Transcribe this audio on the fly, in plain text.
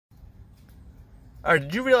All right,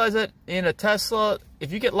 did you realize that in a Tesla,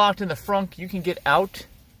 if you get locked in the frunk, you can get out?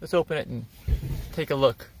 Let's open it and take a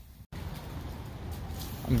look.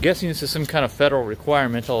 I'm guessing this is some kind of federal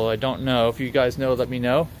requirement, although I don't know. If you guys know, let me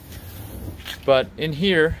know. But in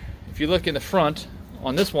here, if you look in the front,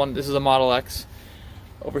 on this one, this is a Model X.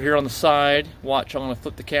 Over here on the side, watch, I'm gonna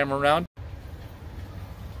flip the camera around.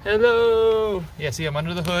 Hello! Yeah, see, I'm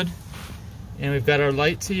under the hood. And we've got our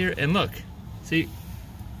lights here, and look, see,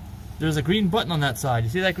 there's a green button on that side. You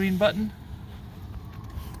see that green button?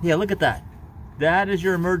 Yeah, look at that. That is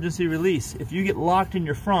your emergency release. If you get locked in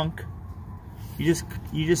your frunk, you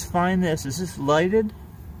just find this. Is this lighted?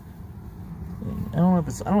 I don't know if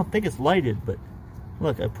it's, I don't think it's lighted, but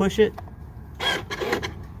look, I push it.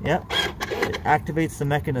 Yep, it activates the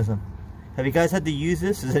mechanism. Have you guys had to use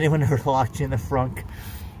this? Has anyone ever locked you in the frunk?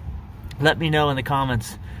 Let me know in the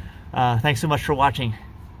comments. Thanks so much for watching.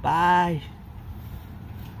 Bye.